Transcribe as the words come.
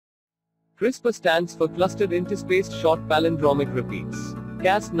CRISPR stands for Clustered Interspaced Short Palindromic Repeats.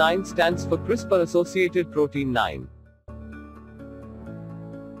 Cas9 stands for CRISPR-associated protein 9.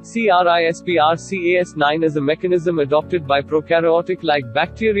 CRISPR-Cas9 is a mechanism adopted by prokaryotic-like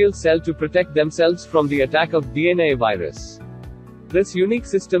bacterial cell to protect themselves from the attack of DNA virus. This unique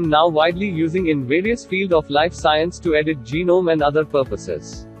system now widely using in various fields of life science to edit genome and other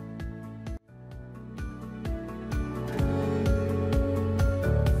purposes.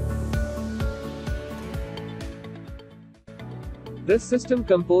 This system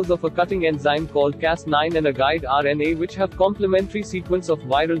composed of a cutting enzyme called Cas9 and a guide RNA which have complementary sequence of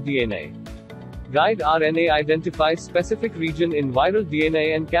viral DNA. Guide RNA identifies specific region in viral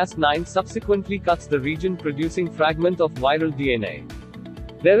DNA and Cas9 subsequently cuts the region producing fragment of viral DNA.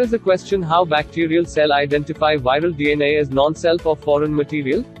 There is a question how bacterial cell identify viral DNA as non-self or foreign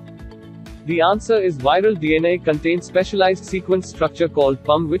material? The answer is viral DNA contains specialized sequence structure called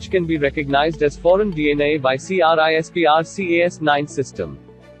PUM which can be recognized as foreign DNA by CRISPR-Cas9 system.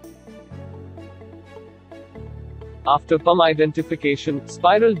 After PUM identification,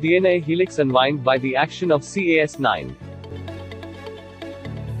 spiral DNA helix unwind by the action of Cas9.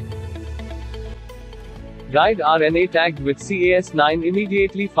 Guide RNA tagged with Cas9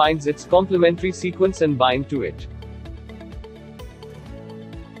 immediately finds its complementary sequence and bind to it.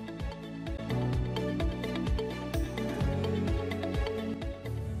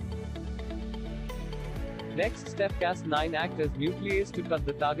 Next step, Cas9 act as nuclease to cut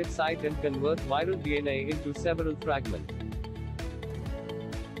the target site and convert viral DNA into several fragments.